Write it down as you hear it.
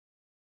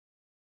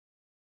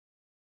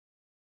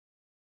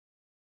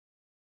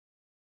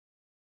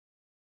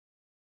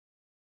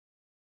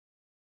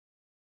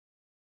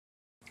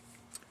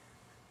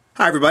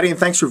Hi everybody, and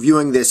thanks for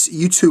viewing this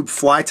YouTube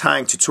fly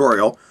tying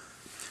tutorial.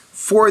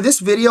 For this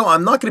video,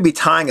 I'm not going to be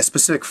tying a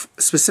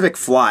specific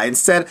fly.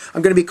 Instead,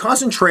 I'm going to be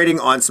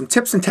concentrating on some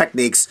tips and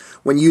techniques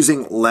when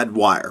using lead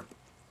wire.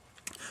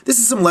 This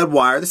is some lead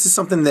wire. This is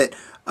something that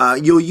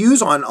you'll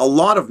use on a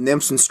lot of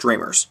nymphs and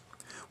streamers.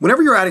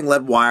 Whenever you're adding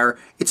lead wire,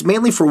 it's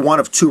mainly for one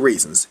of two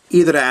reasons.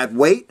 Either to add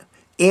weight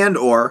and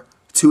or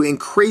to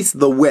increase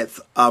the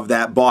width of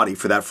that body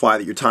for that fly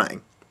that you're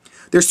tying.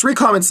 There's three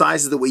common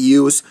sizes that we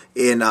use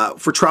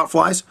for trout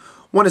flies.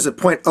 One is a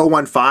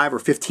 .015 or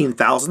 15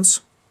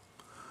 thousandths.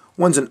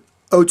 One's an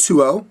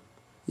 020.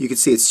 You can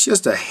see it's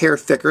just a hair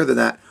thicker than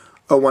that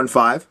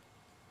 015.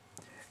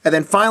 And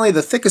then finally,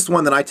 the thickest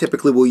one that I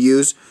typically will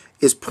use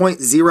is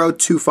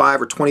 .025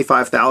 or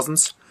 25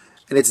 thousandths,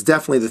 and it's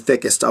definitely the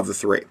thickest of the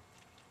three.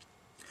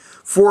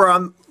 For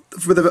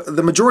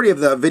the majority of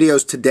the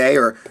videos today,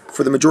 or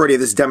for the majority of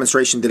this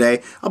demonstration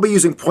today, I'll be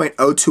using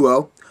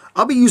 .020.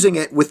 I'll be using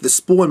it with the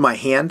spool in my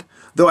hand,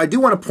 though I do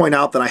want to point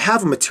out that I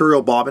have a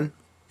material bobbin.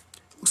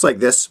 Looks like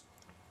this.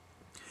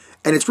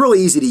 And it's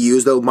really easy to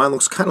use, though mine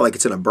looks kind of like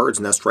it's in a bird's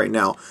nest right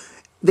now.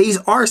 These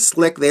are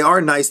slick, they are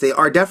nice, they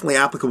are definitely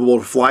applicable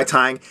to fly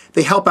tying.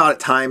 They help out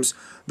at times,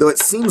 though it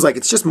seems like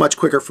it's just much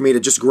quicker for me to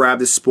just grab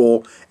this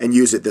spool and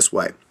use it this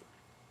way.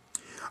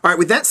 Alright,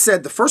 with that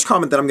said, the first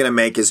comment that I'm going to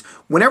make is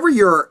whenever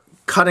you're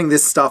cutting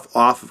this stuff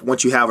off,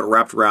 once you have it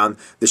wrapped around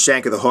the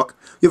shank of the hook,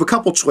 you have a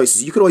couple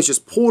choices. You can always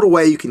just pull it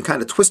away, you can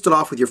kind of twist it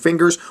off with your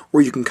fingers,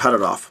 or you can cut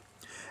it off.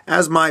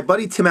 As my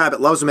buddy Tim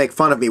Abbott loves to make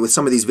fun of me with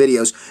some of these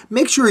videos,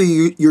 make sure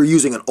you're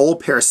using an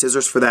old pair of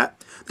scissors for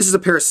that. This is a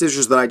pair of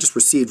scissors that I just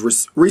received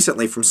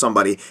recently from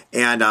somebody,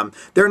 and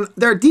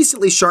they're a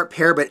decently sharp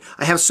pair, but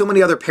I have so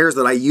many other pairs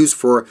that I use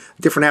for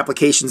different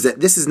applications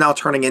that this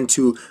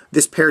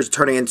pair is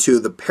turning into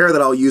the pair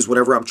that I'll use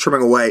whenever I'm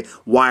trimming away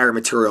wire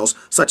materials,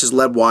 such as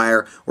lead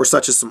wire or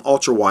such as some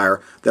ultra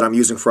wire that I'm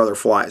using for other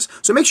flies.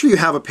 So make sure you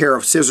have a pair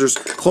of scissors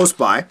close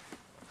by.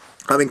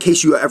 In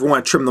case you ever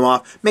want to trim them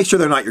off, make sure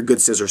they're not your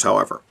good scissors,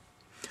 however.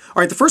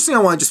 Alright, the first thing I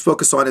want to just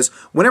focus on is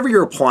whenever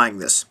you're applying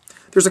this,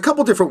 there's a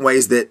couple different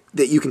ways that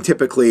you can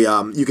typically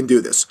you can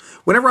do this.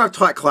 Whenever I've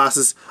taught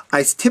classes,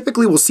 I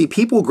typically will see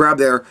people grab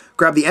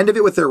the end of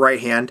it with their right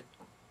hand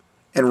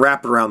and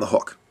wrap it around the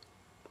hook.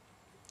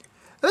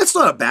 Now, that's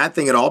not a bad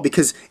thing at all,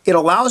 because it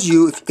allows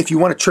you, if you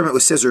want to trim it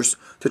with scissors,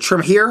 to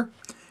trim here,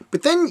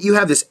 but then you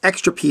have this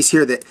extra piece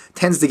here that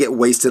tends to get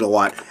wasted a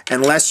lot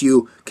unless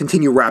you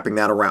continue wrapping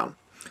that around.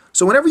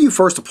 So whenever you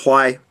first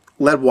apply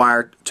lead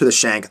wire to the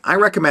shank, I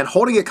recommend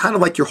holding it kind of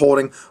like you're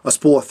holding a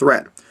spool of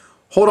thread.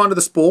 Hold onto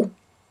the spool,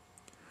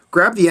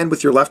 grab the end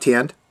with your left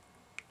hand,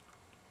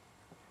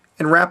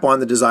 and wrap on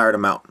the desired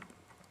amount.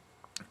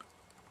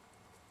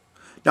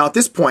 Now at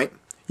this point,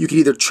 you can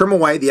either trim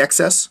away the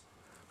excess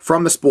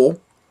from the spool,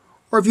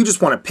 or if you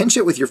just want to pinch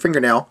it with your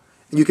fingernail,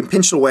 and you can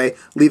pinch it away,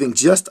 leaving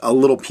just a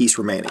little piece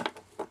remaining.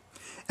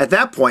 At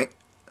that point,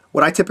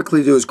 what I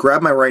typically do is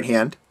grab my right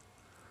hand,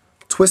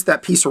 twist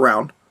that piece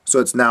around, so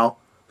it's now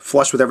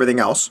flush with everything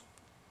else,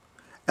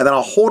 and then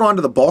I'll hold on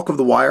to the bulk of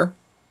the wire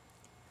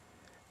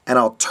and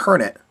I'll turn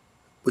it,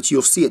 which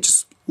you'll see it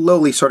just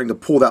slowly starting to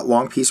pull that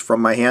long piece from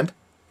my hand.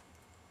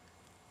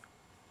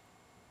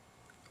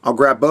 I'll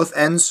grab both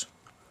ends,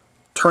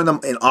 turn them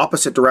in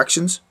opposite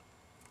directions,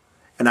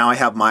 and now I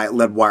have my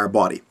lead wire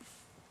body.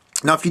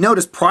 Now if you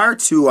notice, prior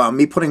to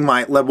me putting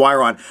my lead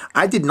wire on,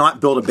 I did not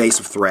build a base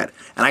of thread,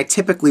 and I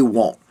typically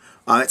won't.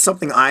 It's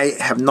something I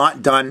have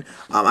not done.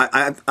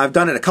 I've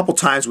done it a couple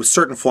times with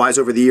certain flies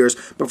over the years,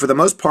 but for the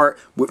most part,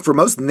 for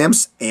most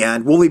nymphs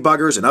and woolly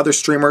buggers and other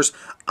streamers,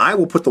 I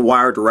will put the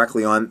wire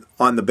directly on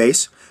the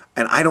base,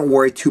 and I don't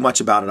worry too much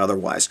about it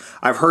otherwise.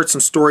 I've heard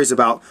some stories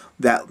about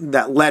that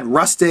lead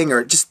rusting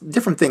or just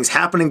different things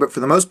happening, but for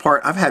the most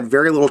part, I've had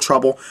very little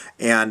trouble,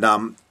 and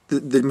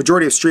the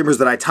majority of streamers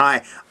that I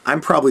tie, I'm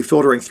probably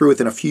filtering through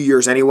within a few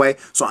years anyway,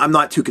 so I'm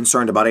not too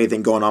concerned about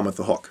anything going on with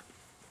the hook.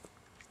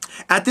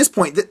 At this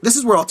point, this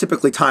is where I'll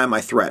typically tie on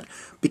my thread.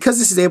 Because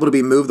this is able to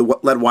be moved, the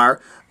lead wire,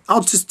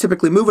 I'll just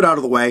typically move it out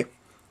of the way,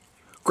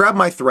 grab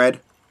my thread,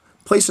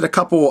 place it a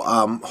couple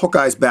hook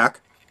eyes back,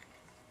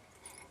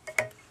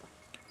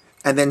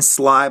 and then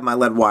slide my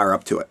lead wire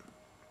up to it.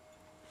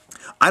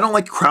 I don't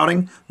like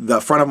crowding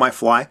the front of my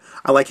fly.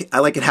 I like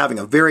it having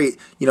a very,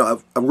 a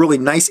really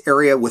nice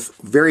area with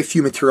very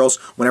few materials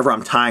whenever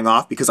I'm tying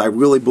off, because I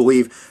really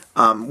believe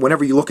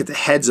whenever you look at the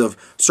heads of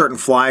certain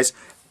flies,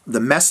 the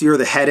messier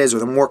the head is or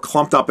the more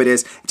clumped up it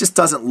is, it just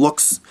doesn't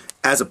look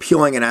as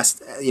appealing and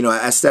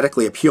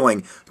aesthetically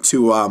appealing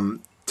to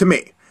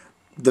me.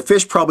 The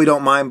fish probably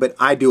don't mind, but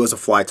I do as a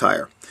fly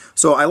tyer.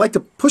 So I like to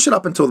push it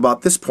up until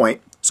about this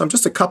point. So I'm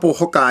just a couple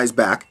hook eyes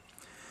back.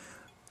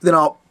 Then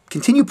I'll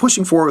continue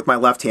pushing forward with my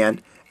left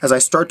hand as I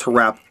start to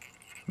wrap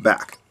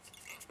back.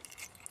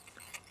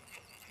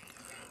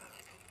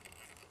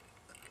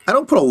 I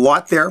don't put a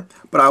lot there,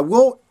 but I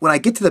will, when I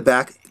get to the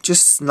back,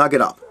 just snug it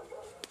up.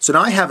 So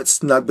now I have it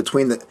snug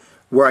between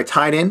where I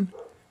tied in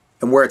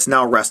and where it's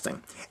now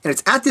resting. And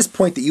it's at this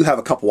point that you have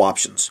a couple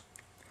options.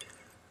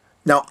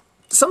 Now,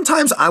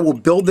 sometimes I will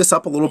build this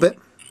up a little bit,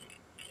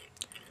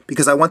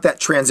 because I want that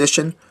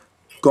transition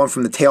going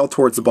from the tail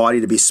towards the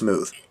body to be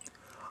smooth.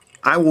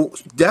 I will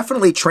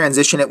definitely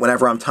transition it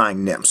whenever I'm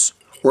tying nymphs,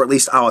 or at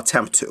least I'll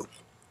attempt to.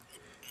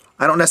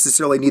 I don't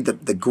necessarily need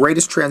the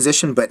greatest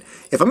transition, but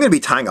if I'm going to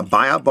be tying a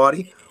buyout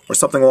body or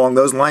something along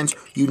those lines,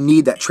 you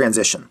need that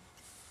transition.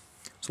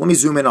 So let me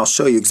zoom in and I'll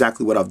show you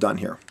exactly what I've done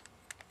here.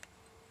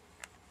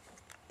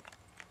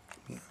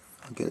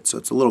 I'll get it so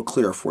it's a little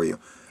clearer for you.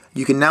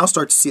 You can now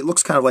start to see it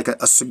looks kind of like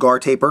a cigar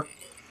taper.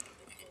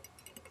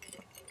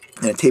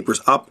 And it tapers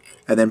up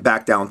and then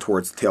back down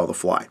towards the tail of the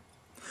fly.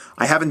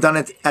 I haven't done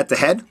it at the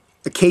head.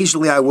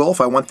 Occasionally I will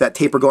if I want that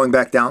taper going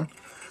back down.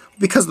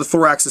 Because the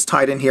thorax is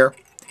tied in here,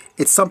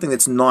 it's something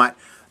that's not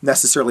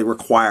necessarily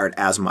required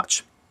as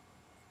much.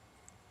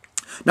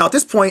 Now at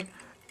this point,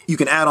 you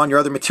can add on your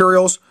other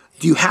materials.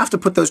 Do you have to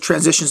put those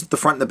transitions at the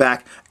front and the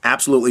back?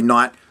 Absolutely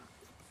not.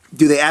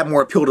 Do they add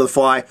more appeal to the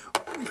fly?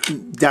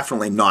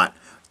 Definitely not.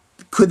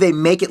 Could they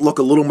make it look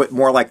a little bit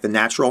more like the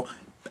natural?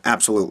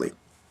 Absolutely.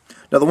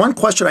 Now the one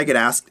question I get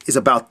asked is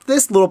about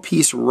this little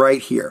piece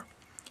right here.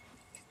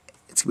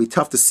 It's going to be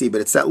tough to see, but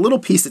it's that little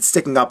piece that's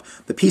sticking up,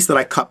 the piece that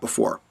I cut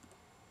before.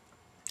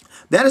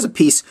 That is a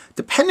piece,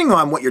 depending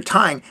on what you're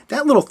tying,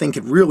 that little thing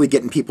could really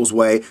get in people's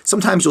way.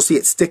 Sometimes you'll see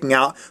it sticking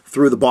out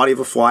through the body of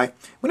a fly.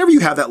 Whenever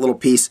you have that little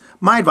piece,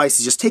 my advice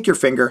is just take your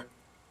finger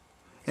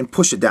and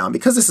push it down.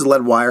 Because this is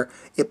lead wire,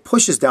 it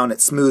pushes down,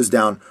 it smooths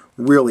down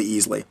really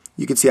easily.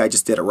 You can see I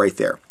just did it right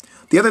there.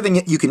 The other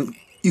thing you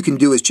can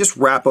do is just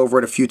wrap over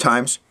it a few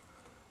times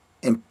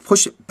and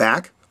push it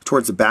back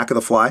towards the back of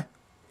the fly.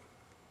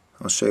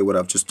 I'll show you what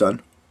I've just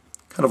done.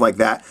 Kind of like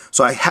that.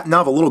 So I now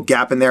have a little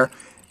gap in there,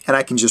 and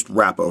I can just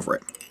wrap over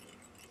it.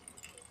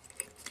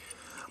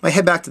 I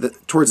head back to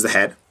towards the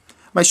head.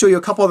 I might show you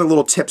a couple other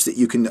little tips that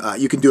you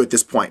can do at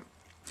this point.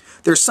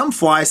 There's some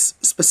flies,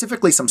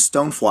 specifically some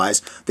stone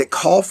flies, that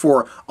call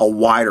for a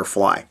wider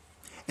fly.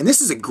 And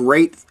this is a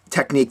great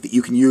technique that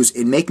you can use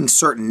in making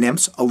certain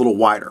nymphs a little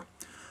wider.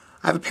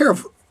 I have a pair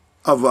of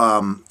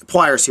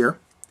pliers here.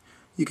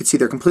 You can see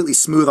they're completely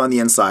smooth on the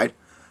inside.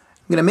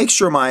 I'm going to make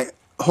sure my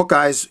hook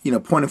eyes,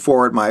 pointing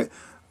forward,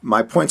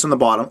 my points on the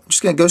bottom. I'm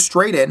just going to go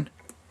straight in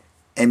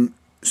and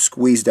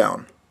squeeze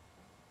down.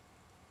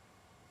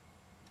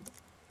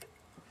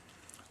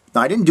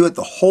 Now I didn't do it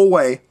the whole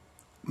way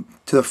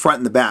to the front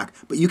and the back,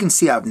 but you can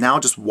see I've now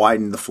just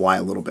widened the fly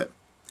a little bit.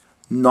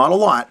 Not a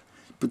lot,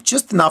 but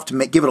just enough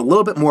to give it a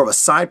little bit more of a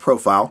side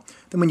profile.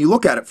 Then when you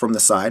look at it from the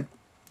side,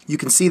 you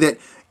can see that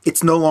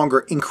it's no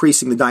longer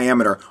increasing the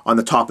diameter on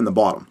the top and the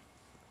bottom.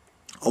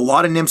 A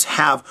lot of nymphs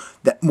have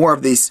more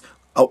of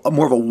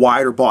a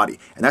wider body,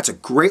 and that's a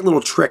great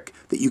little trick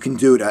that you can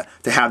do to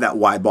have that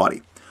wide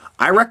body.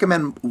 I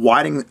recommend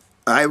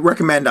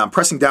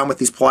pressing down with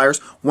these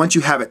pliers once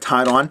you have it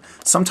tied on.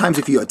 Sometimes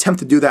if you attempt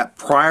to do that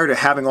prior to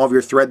having all of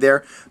your thread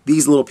there,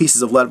 these little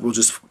pieces of lead will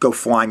just go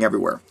flying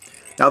everywhere.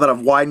 Now that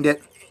I've widened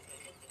it,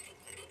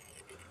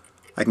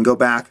 I can go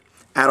back,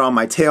 add on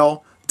my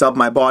tail, dub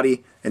my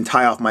body, and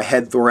tie off my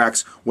head,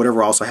 thorax,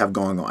 whatever else I have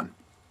going on.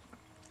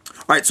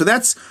 All right, so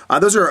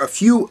those are a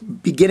few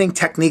beginning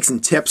techniques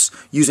and tips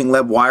using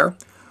lead wire.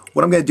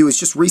 What I'm going to do is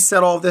just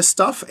reset all of this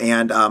stuff,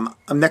 and I'm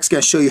next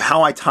going to show you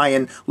how I tie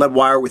in lead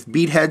wire with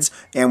bead heads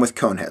and with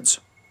cone heads.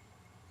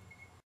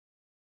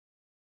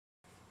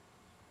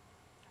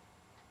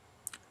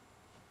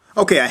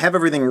 Okay, I have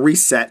everything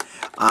reset.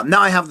 Now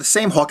I have the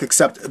same hook,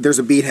 except there's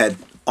a bead head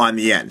on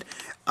the end.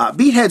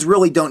 Bead heads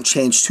really don't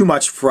change too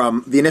much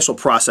from the initial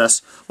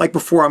process. Like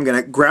before, I'm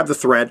going to grab the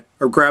thread,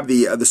 or grab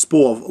the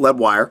spool of lead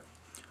wire.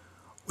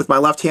 With my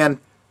left hand,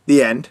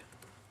 the end.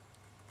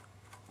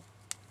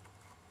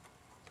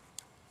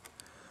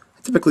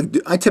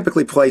 I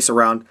typically place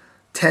around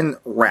 10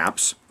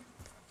 wraps.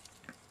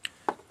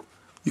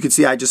 You can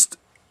see I just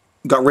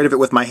got rid of it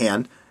with my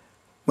hand.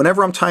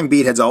 Whenever I'm tying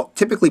bead heads, I'll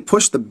typically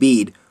push the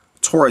bead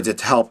towards it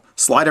to help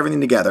slide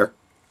everything together,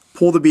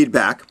 pull the bead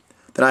back.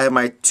 Then I have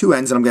my two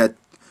ends, and I'm going to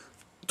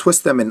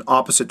twist them in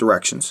opposite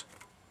directions.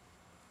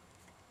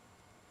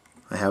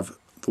 I have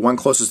the one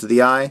closest to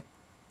the eye,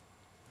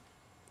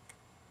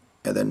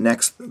 and then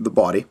next the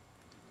body.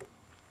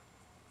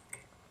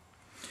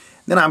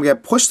 Then I'm going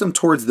to push them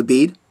towards the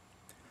bead,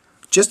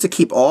 just to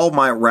keep all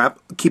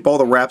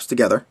the wraps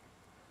together.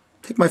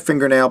 Take my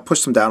fingernail,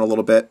 push them down a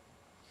little bit,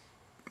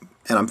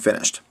 and I'm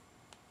finished.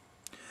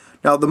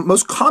 Now the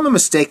most common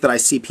mistake that I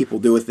see people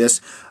do with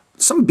this,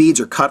 some beads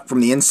are cut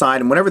from the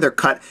inside, and whenever they're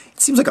cut, it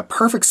seems like a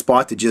perfect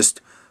spot to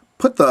just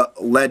put the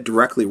lead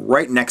directly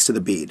right next to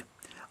the bead.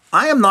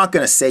 I am not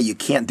going to say you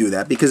can't do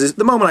that, because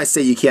the moment I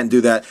say you can't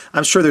do that,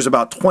 I'm sure there's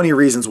about 20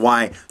 reasons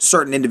why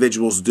certain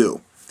individuals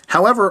do.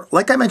 However,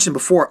 like I mentioned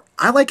before,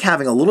 I like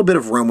having a little bit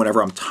of room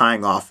whenever I'm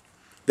tying off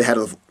the head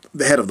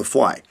of the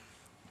fly.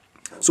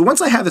 So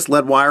once I have this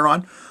lead wire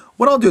on,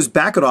 what I'll do is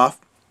back it off,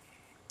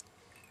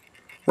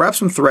 wrap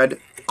some thread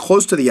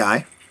close to the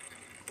eye,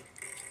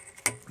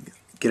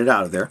 get it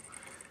out of there,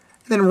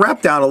 and then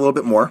wrap down a little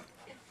bit more.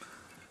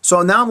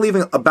 So now I'm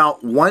leaving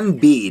about one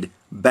bead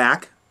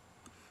back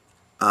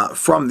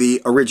from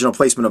the original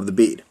placement of the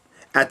bead.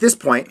 At this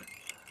point,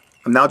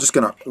 I'm now just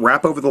going to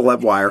wrap over the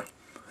lead wire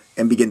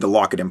and begin to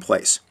lock it in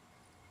place.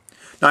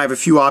 Now I have a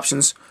few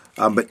options,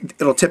 but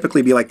it'll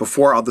typically be like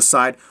before. I'll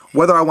decide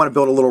whether I want to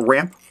build a little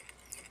ramp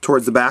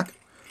towards the back.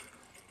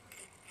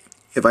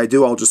 If I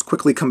do, I'll just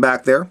quickly come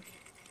back there.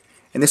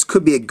 And this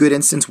could be a good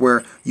instance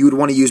where you would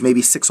want to use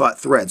maybe 6/0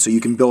 thread so you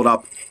can build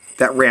up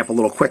that ramp a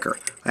little quicker.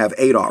 I have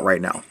 8/0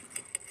 right now.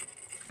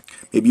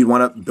 Maybe you'd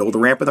want to build a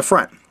ramp in the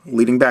front,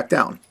 leading back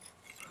down.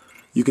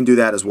 You can do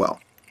that as well.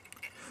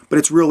 But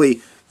it's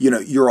really,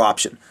 your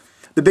option.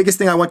 The biggest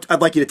thing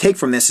I'd like you to take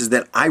from this is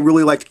that I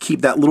really like to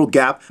keep that little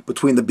gap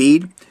between the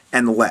bead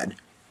and the lead.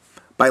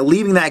 By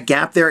leaving that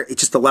gap there, it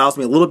just allows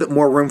me a little bit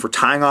more room for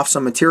tying off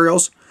some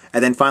materials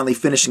and then finally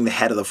finishing the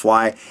head of the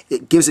fly.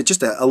 It gives it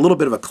just a little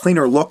bit of a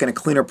cleaner look and a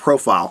cleaner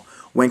profile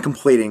when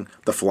completing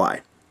the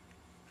fly.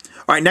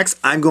 All right, next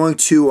I'm going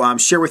to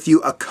share with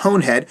you a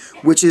cone head,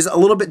 which is a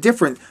little bit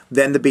different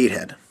than the bead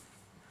head.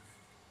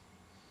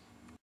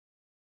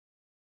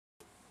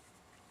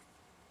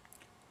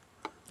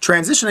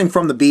 Transitioning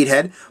from the bead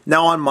head,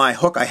 now on my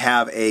hook I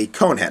have a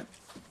cone head.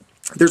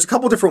 There's a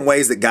couple different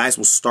ways that guys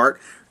will start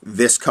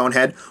this cone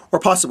head or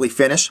possibly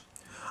finish.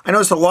 I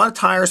noticed a lot of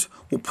tyers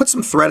will put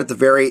some thread at the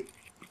very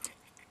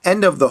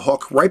end of the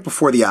hook right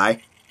before the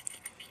eye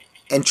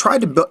and try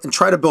to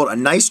build a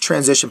nice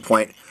transition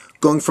point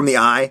going from the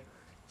eye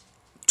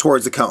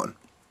towards the cone.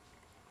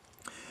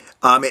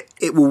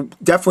 It will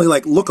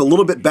definitely look a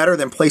little bit better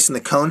than placing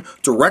the cone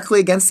directly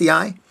against the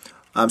eye.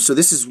 So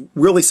this is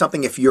really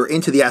something, if you're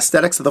into the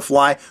aesthetics of the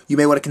fly, you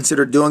may want to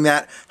consider doing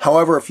that.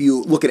 However, if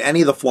you look at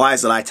any of the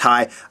flies that I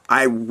tie,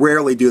 I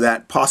rarely do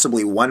that,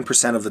 possibly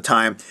 1% of the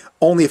time.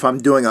 Only if I'm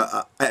doing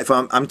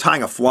I'm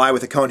tying a fly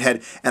with a cone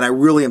head, and I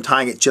really am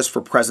tying it just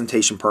for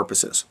presentation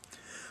purposes.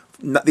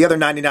 The other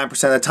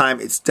 99% of the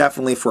time, it's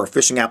definitely for a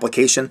fishing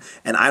application,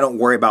 and I don't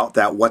worry about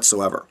that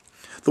whatsoever.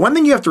 The one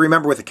thing you have to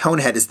remember with a cone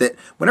head is that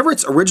whenever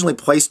it's originally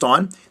placed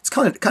on, it's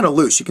kind of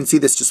loose. You can see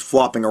this just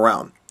flopping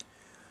around.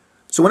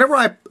 So whenever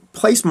I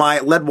place my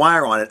lead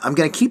wire on it, I'm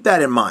going to keep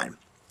that in mind.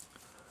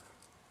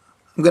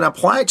 I'm going to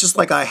apply it just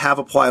like I have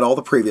applied all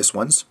the previous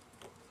ones.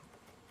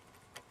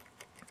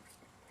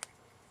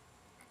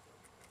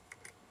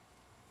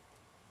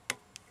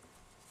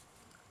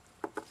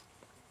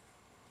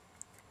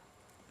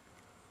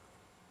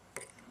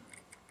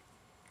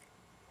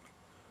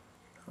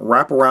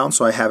 Wrap around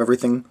so I have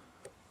everything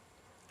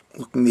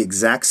looking the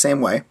exact same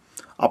way.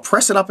 I'll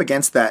press it up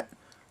against that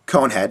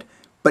cone head.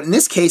 But in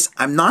this case,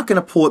 I'm not going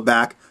to pull it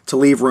back to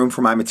leave room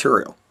for my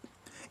material.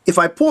 If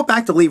I pull it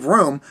back to leave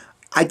room,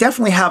 I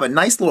definitely have a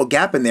nice little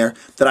gap in there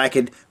that I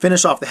could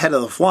finish off the head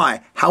of the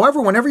fly.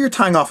 However, whenever you're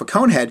tying off a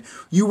cone head,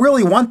 you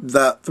really want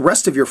the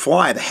rest of your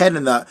fly, the head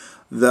and the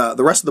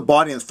rest of the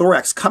body and the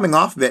thorax coming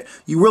off of it,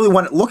 you really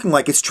want it looking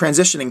like it's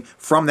transitioning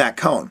from that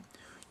cone.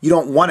 You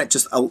don't want it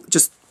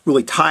just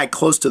really tied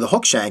close to the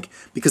hook shank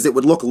because it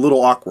would look a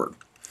little awkward.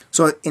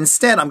 So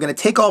instead, I'm going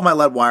to take all my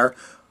lead wire,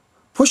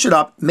 push it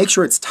up, make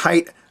sure it's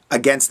tight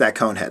against that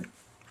cone head.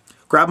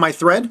 Grab my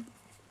thread,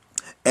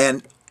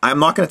 and I'm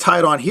not going to tie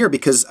it on here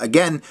because,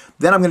 again,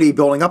 then I'm going to be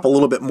building up a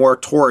little bit more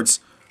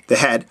towards the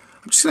head.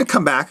 I'm just going to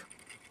come back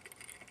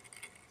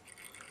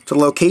to the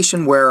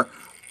location where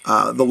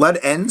the lead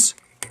ends.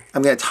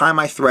 I'm going to tie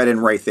my thread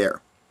in right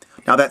there.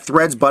 Now that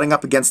thread's butting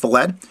up against the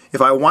lead.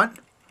 If I want,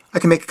 I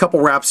can make a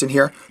couple wraps in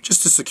here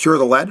just to secure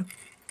the lead.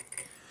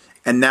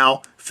 And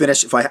now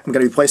finish, if I'm going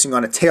to be placing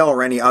on a tail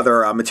or any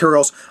other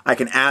materials, I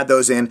can add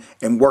those in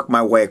and work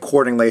my way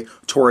accordingly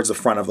towards the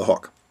front of the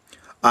hook.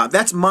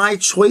 That's my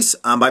choice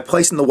by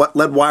placing the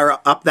lead wire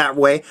up that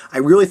way. I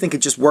really think it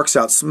just works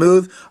out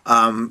smooth.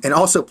 And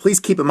also, please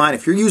keep in mind,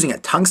 if you're using a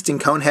tungsten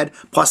cone head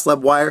plus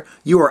lead wire,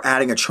 you are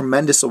adding a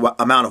tremendous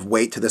amount of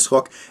weight to this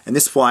hook, and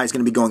this fly is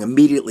going to be going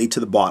immediately to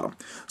the bottom.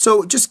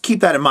 So just keep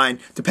that in mind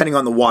depending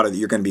on the water that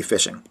you're going to be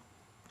fishing.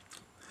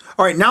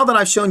 All right, now that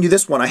I've shown you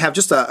this one, I have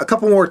just a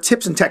couple more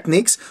tips and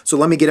techniques, so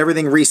let me get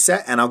everything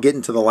reset and I'll get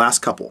into the last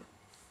couple.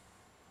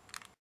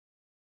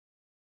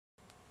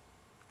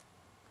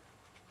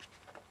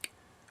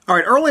 All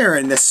right, earlier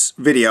in this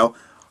video,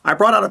 I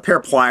brought out a pair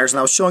of pliers and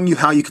I was showing you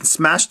how you can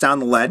smash down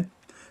the lead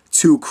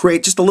to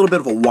create just a little bit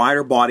of a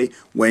wider body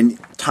when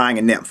tying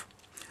a nymph.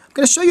 I'm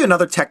going to show you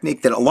another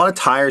technique that a lot of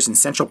tyers in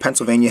central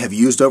Pennsylvania have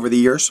used over the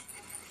years.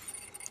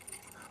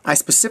 I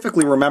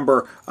specifically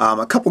remember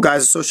a couple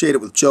guys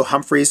associated with Joe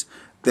Humphreys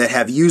that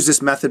have used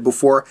this method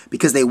before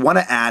because they want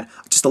to add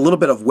just a little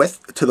bit of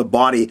width to the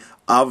body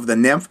of the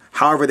nymph.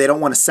 However, they don't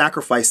want to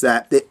sacrifice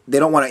that. They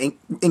don't want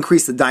to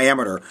increase the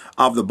diameter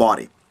of the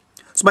body.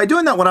 So by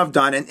doing that, what I've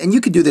done, and you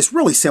could do this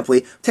really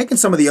simply, taking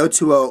some of the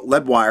 020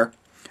 lead wire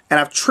and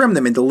I've trimmed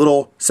them into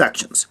little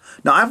sections.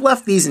 Now I've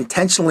left these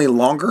intentionally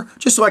longer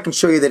just so I can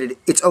show you that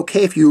it's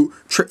okay if you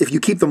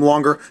keep them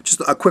longer.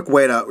 Just a quick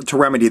way to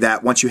remedy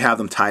that once you have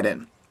them tied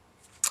in.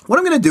 What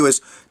I'm going to do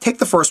is take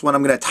the first one,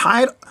 I'm going to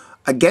tie it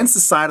against the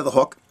side of the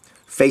hook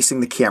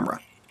facing the camera.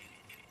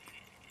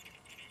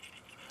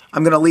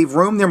 I'm going to leave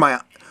room near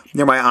my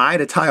eye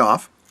to tie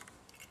off.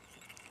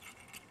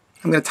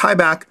 I'm going to tie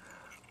back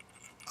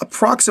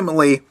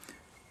approximately,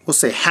 we'll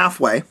say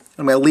halfway.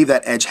 I'm going to leave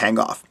that edge hang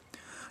off.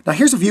 Now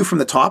here's a view from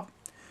the top.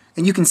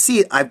 And you can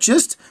see I've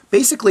just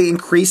basically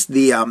increased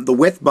the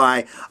width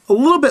by a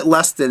little bit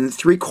less than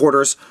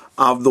 3/4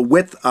 of the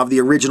width of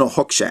the original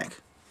hook shank.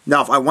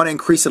 Now, if I want to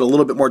increase it a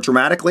little bit more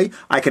dramatically,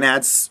 I can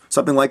add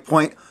something like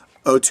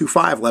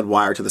 0.025 lead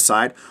wire to the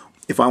side.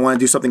 If I want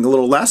to do something a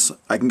little less,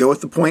 I can go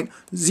with the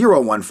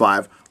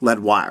 0.015 lead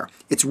wire.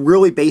 It's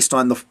really based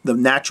on the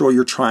natural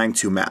you're trying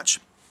to match.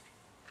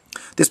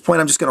 At this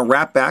point, I'm just going to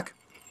wrap back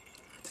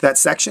to that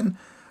section.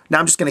 Now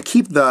I'm just going to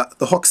keep the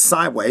hook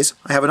sideways.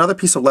 I have another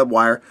piece of lead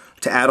wire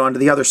to add on to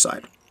the other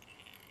side.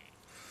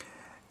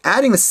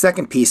 Adding the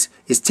second piece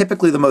is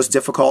typically the most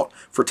difficult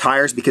for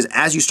tires because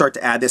as you start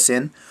to add this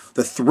in,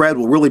 the thread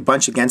will really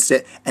bunch against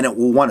it and it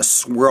will want to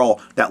swirl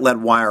that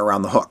lead wire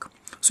around the hook.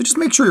 So just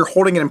make sure you're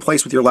holding it in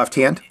place with your left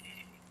hand.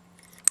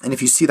 And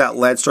if you see that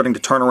lead starting to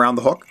turn around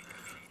the hook,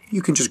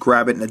 you can just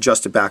grab it and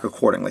adjust it back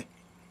accordingly.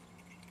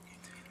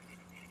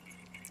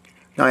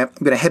 Now I'm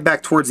going to head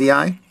back towards the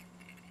eye.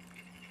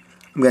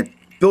 I'm going to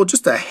build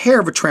just a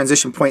hair of a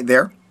transition point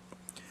there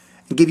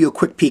and give you a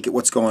quick peek at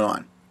what's going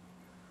on.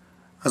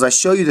 As I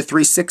show you the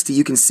 360,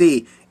 you can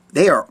see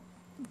they are,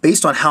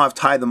 based on how I've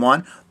tied them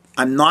on,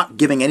 I'm not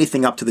giving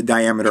anything up to the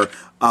diameter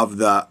of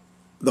the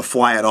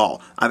fly at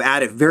all. I've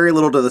added very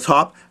little to the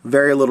top,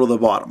 very little to the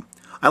bottom.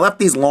 I left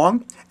these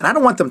long, and I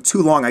don't want them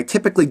too long. I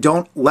typically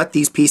don't let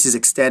these pieces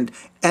extend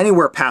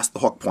anywhere past the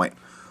hook point.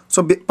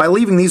 So by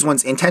leaving these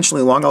ones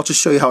intentionally long, I'll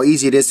just show you how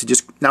easy it is to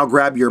just now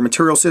grab your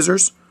material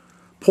scissors,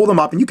 pull them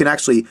up, and you can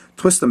actually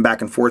twist them back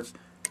and forth,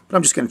 but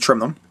I'm just going to trim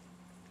them.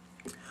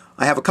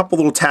 I have a couple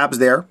little tabs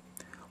there.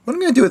 What I'm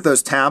going to do with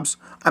those tabs,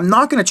 I'm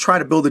not going to try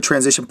to build a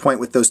transition point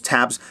with those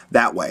tabs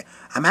that way.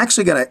 I'm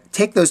actually going to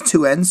take those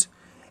two ends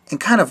and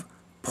kind of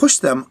push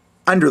them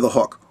under the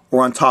hook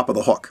or on top of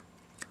the hook.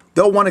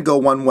 They'll want to go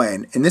one way,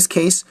 and in this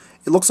case,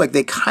 it looks like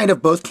they kind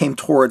of both came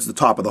towards the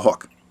top of the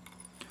hook.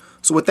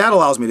 So what that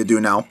allows me to do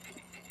now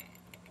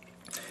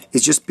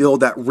is just build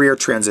that rear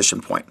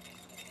transition point.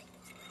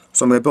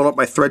 So I'm going to build up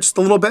my thread just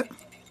a little bit,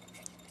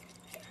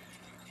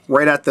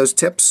 right at those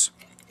tips.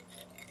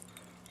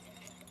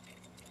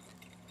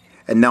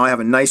 And now I have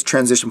a nice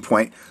transition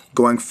point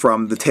going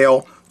from the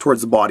tail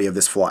towards the body of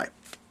this fly.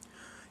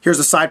 Here's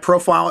the side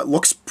profile. It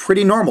looks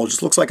pretty normal. It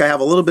just looks like I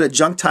have a little bit of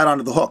junk tied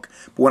onto the hook.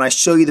 But when I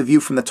show you the view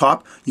from the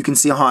top, you can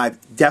see how I've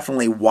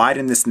definitely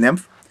widened this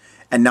nymph.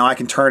 And now I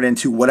can turn it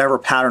into whatever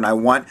pattern I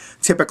want.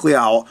 Typically,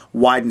 I'll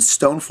widen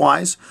stone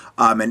flies.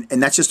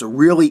 And that's just a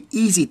really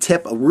easy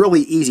tip, a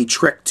really easy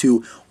trick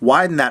to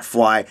widen that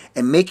fly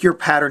and make your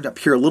pattern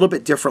appear a little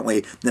bit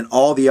differently than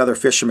all the other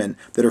fishermen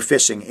that are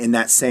fishing in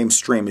that same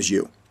stream as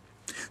you.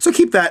 So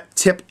keep that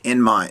tip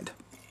in mind.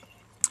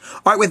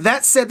 All right, with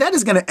that said, that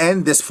is going to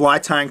end this fly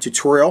tying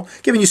tutorial,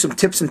 giving you some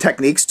tips and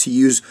techniques to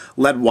use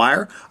lead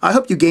wire. I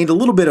hope you gained a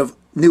little bit of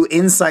new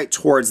insight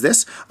towards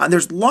this.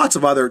 There's lots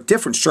of other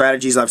different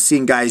strategies I've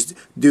seen guys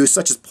do,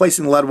 such as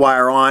placing lead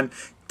wire on,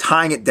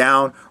 tying it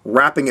down,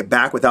 wrapping it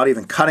back without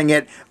even cutting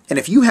it. And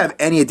if you have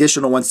any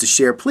additional ones to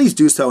share, please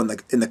do so in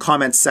the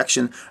comments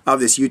section of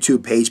this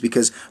YouTube page,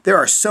 because there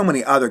are so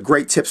many other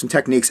great tips and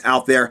techniques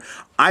out there.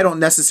 I don't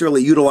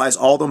necessarily utilize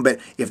all of them, but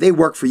if they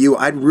work for you,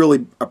 I'd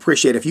really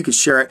appreciate if you could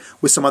share it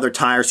with some other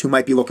tyers who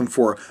might be looking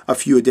for a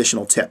few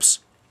additional tips.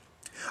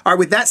 All right,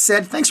 with that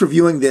said, thanks for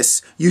viewing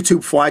this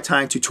YouTube fly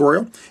tying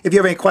tutorial. If you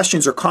have any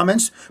questions or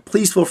comments,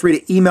 please feel free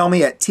to email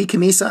me at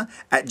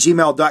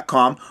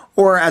tcammisa@gmail.com,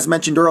 or as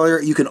mentioned earlier,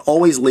 you can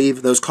always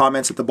leave those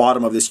comments at the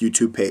bottom of this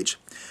YouTube page.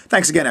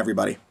 Thanks again,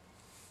 everybody.